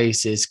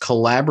advice is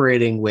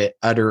collaborating with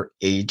other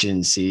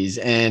agencies.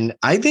 And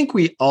I think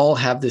we all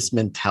have this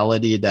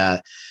mentality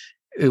that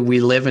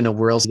we live in a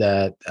world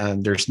that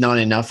there's not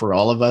enough for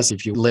all of us.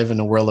 If you live in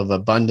a world of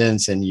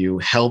abundance and you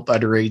help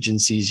other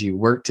agencies, you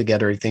work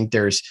together, I think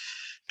there's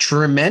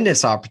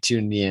tremendous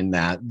opportunity in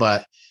that.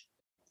 But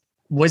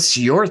what's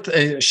your,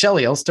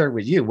 Shelley, I'll start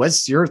with you.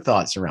 What's your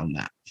thoughts around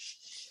that?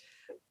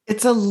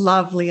 It's a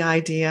lovely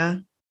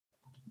idea,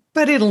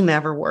 but it'll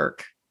never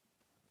work.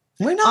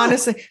 Why not?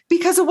 Honestly,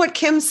 because of what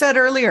Kim said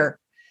earlier.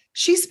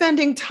 She's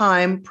spending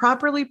time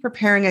properly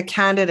preparing a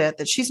candidate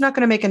that she's not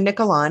going to make a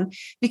nickel on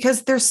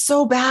because they're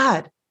so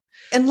bad.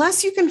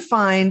 Unless you can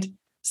find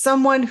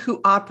someone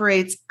who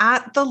operates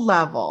at the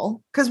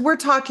level, because we're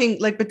talking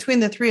like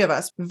between the three of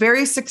us,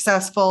 very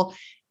successful,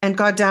 and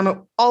God damn it,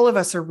 all of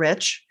us are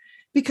rich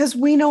because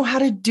we know how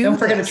to do. Don't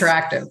forget this.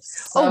 Attractive.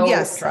 So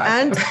yes,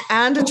 attractive.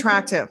 and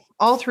attractive,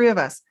 all three of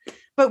us.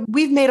 But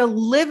we've made a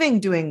living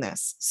doing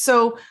this.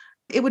 So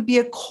it would be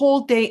a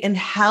cold day in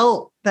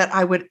hell that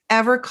I would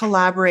ever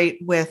collaborate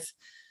with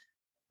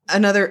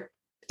another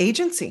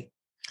agency.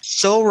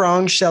 So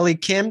wrong, Shelley.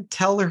 Kim,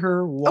 tell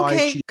her why.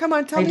 Okay, come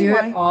on, tell me why. why.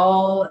 I do it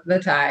all the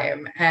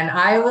time. And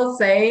I will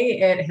say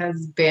it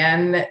has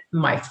been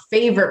my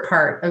favorite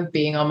part of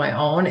being on my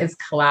own is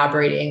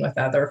collaborating with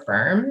other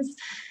firms.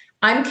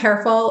 I'm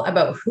careful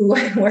about who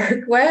I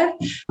work with.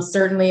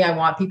 Certainly, I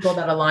want people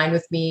that align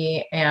with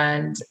me,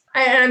 and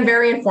I'm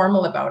very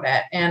informal about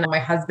it. And my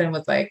husband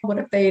was like, what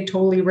if they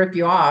totally rip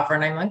you off?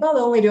 And I'm like, well,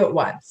 they'll only do it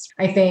once.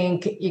 I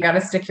think you got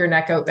to stick your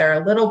neck out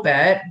there a little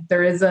bit.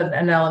 There is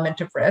an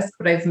element of risk,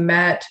 but I've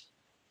met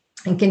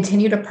and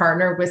continue to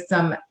partner with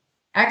some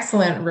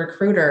excellent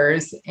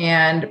recruiters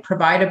and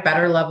provide a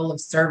better level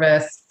of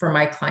service for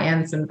my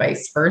clients and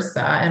vice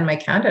versa, and my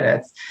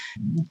candidates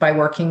by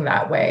working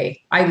that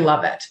way. I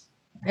love it.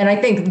 And I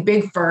think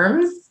big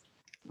firms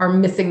are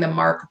missing the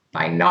mark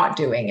by not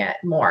doing it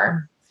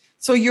more.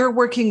 So you're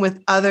working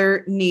with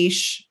other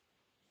niche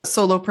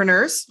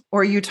solopreneurs, or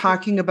are you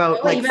talking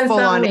about like even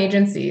full-on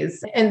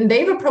agencies? And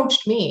they've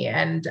approached me,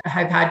 and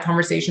I've had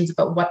conversations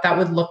about what that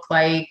would look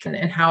like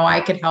and how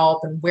I could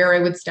help and where I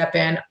would step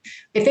in.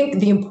 I think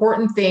the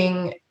important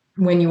thing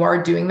when you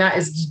are doing that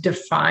is to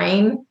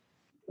define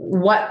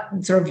what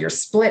sort of your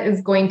split is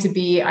going to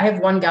be. I have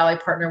one gal I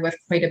partner with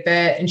quite a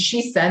bit, and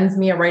she sends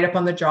me a write-up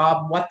on the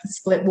job, what the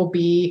split will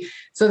be,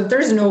 so that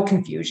there's no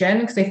confusion.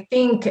 Because I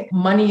think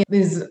money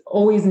is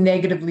always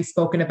negatively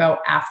spoken about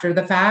after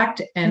the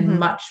fact and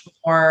much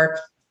more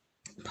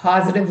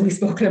positively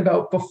spoken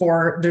about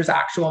before there's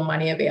actual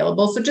money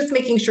available. So just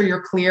making sure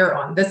you're clear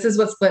on this is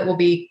what split will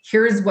be.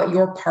 Here's what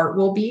your part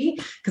will be.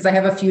 Because I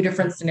have a few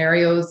different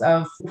scenarios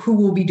of who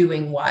will be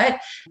doing what.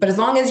 But as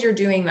long as you're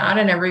doing that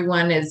and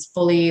everyone is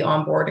fully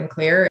on board and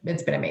clear,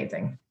 it's been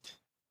amazing.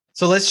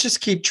 So let's just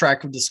keep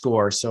track of the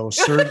score. So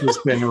Serge has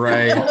been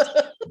right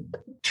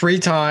 3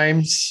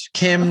 times,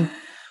 Kim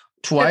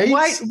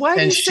twice, why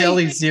and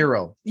Shelley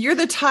 0. You're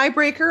the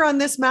tiebreaker on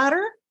this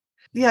matter?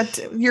 Yeah,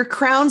 your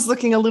crown's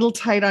looking a little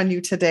tight on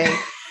you today,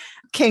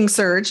 King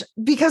Serge,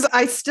 because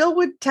I still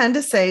would tend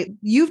to say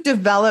you've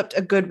developed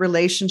a good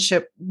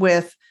relationship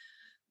with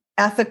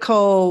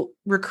ethical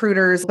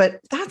recruiters,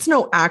 but that's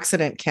no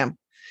accident, Kim.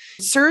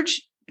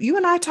 Serge, you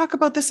and I talk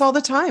about this all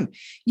the time.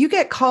 You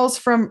get calls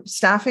from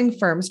staffing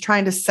firms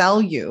trying to sell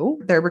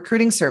you their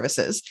recruiting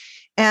services,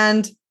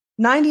 and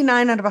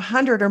 99 out of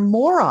 100 are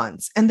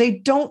morons, and they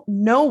don't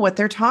know what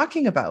they're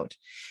talking about.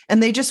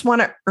 And they just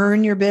want to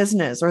earn your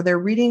business, or they're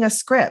reading a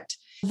script.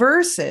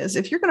 Versus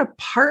if you're going to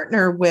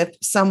partner with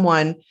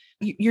someone,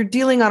 you're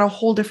dealing on a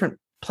whole different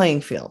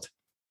playing field.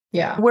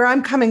 Yeah. Where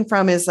I'm coming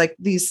from is like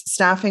these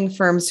staffing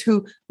firms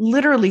who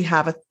literally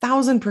have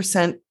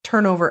 1,000%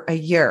 turnover a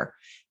year.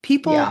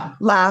 People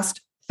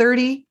last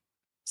 30,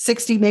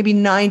 60, maybe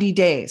 90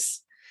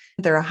 days.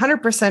 They're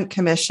 100%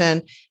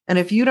 commission. And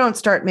if you don't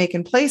start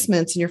making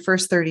placements in your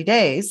first 30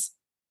 days,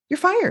 you're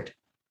fired.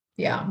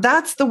 Yeah.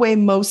 That's the way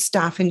most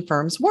staffing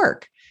firms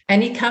work.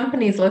 Any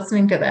companies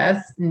listening to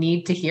this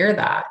need to hear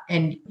that,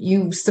 and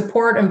you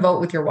support and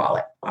vote with your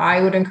wallet.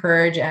 I would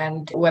encourage,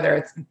 and whether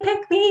it's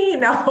pick me,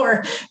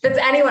 or if it's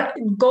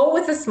anyone, go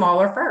with a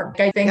smaller firm.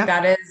 I think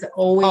that is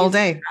always all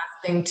day the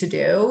best thing to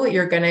do.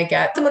 You're going to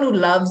get someone who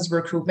loves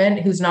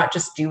recruitment, who's not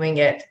just doing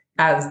it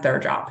as their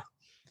job.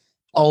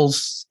 I'll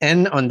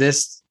end on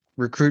this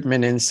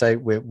recruitment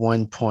insight with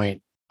one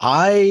point.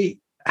 I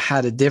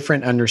had a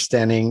different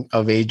understanding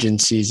of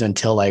agencies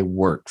until I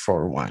worked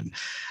for one.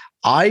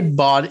 I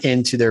bought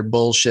into their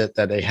bullshit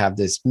that they have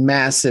this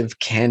massive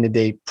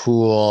candidate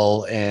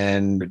pool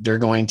and they're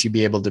going to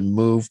be able to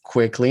move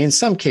quickly. In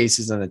some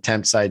cases on the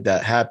temp side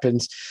that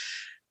happens.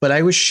 But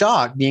I was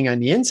shocked being on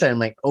the inside. I'm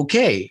like,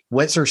 okay,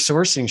 what's our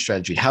sourcing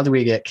strategy? How do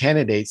we get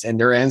candidates? And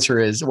their answer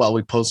is, well,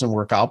 we post on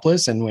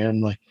Workopolis. And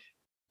I'm like,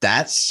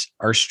 that's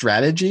our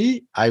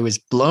strategy. I was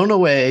blown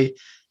away.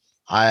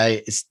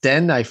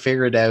 Then I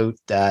figured out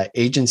that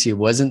agency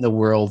wasn't the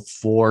world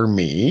for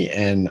me,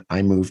 and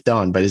I moved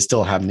on, but it's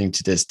still happening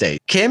to this day.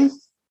 Kim,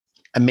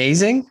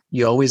 amazing.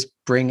 You always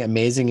bring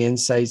amazing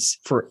insights.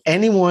 For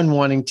anyone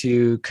wanting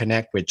to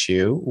connect with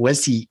you,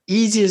 what's the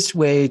easiest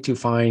way to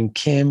find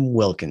Kim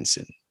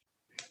Wilkinson?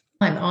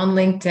 I'm on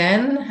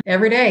LinkedIn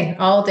every day,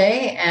 all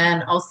day,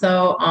 and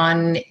also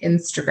on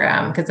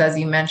Instagram, because as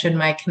you mentioned,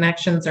 my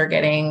connections are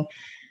getting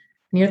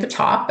near the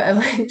top of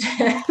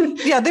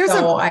LinkedIn. Yeah, there's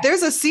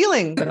a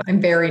ceiling. But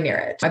I'm very near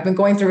it. I've been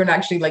going through and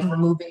actually like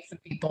removing some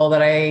people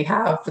that I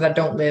have that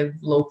don't live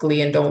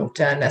locally and don't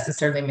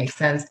necessarily make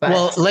sense. But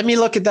well, let me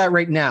look at that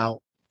right now.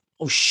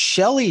 Oh,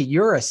 Shelly,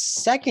 you're a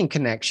second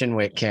connection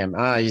with Kim.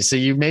 So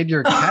you made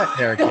your cut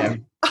there,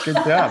 Kim. Good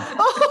job.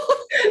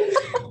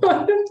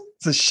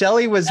 So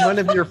Shelly was one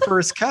of your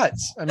first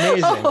cuts.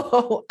 Amazing.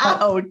 Oh,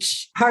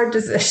 ouch. Hard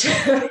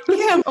decision.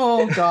 Kim.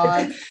 Oh,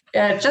 God.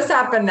 Yeah, it just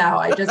happened now.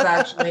 I just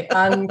actually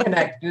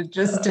unconnected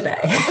just today.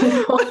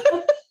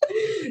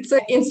 So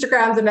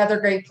Instagram's another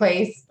great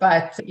place,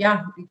 but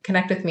yeah,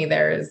 connect with me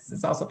there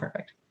is also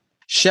perfect.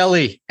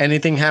 Shelly,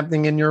 anything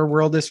happening in your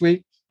world this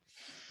week?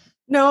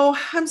 No,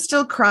 I'm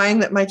still crying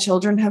that my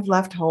children have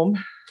left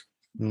home.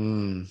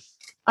 I'm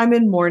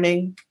in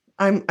mourning.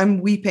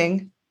 I'm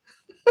weeping.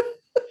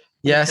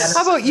 Yes.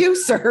 How about you,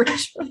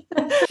 Serge?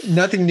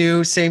 Nothing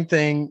new. Same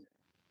thing.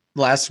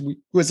 Last week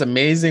was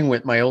amazing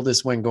with my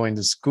oldest one going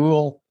to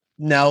school.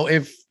 Now,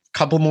 if a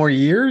couple more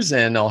years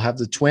and I'll have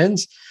the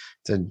twins,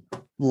 the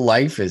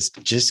life is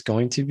just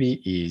going to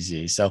be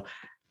easy. So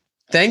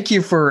thank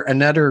you for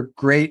another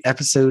great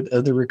episode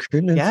of the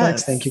Recruitment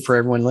Flex. Thank you for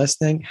everyone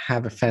listening.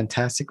 Have a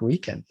fantastic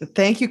weekend.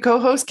 Thank you,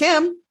 co-host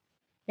Kim.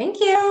 Thank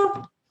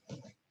you.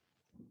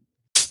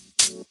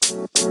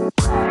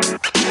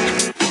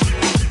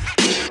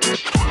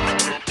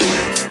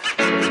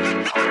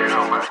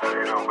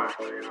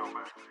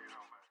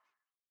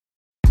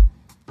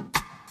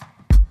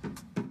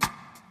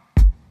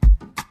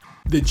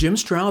 The Jim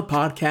Stroud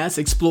Podcast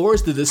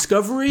explores the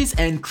discoveries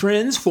and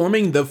trends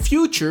forming the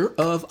future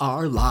of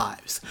our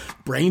lives.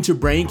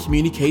 Brain-to-brain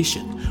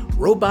communication,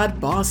 robot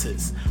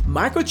bosses,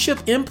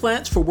 microchip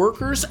implants for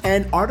workers,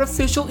 and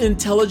artificial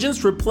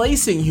intelligence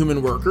replacing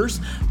human workers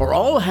are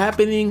all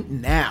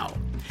happening now.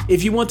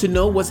 If you want to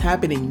know what's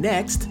happening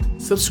next,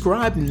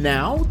 subscribe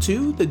now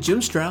to the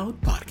Jim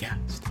Stroud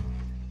Podcast.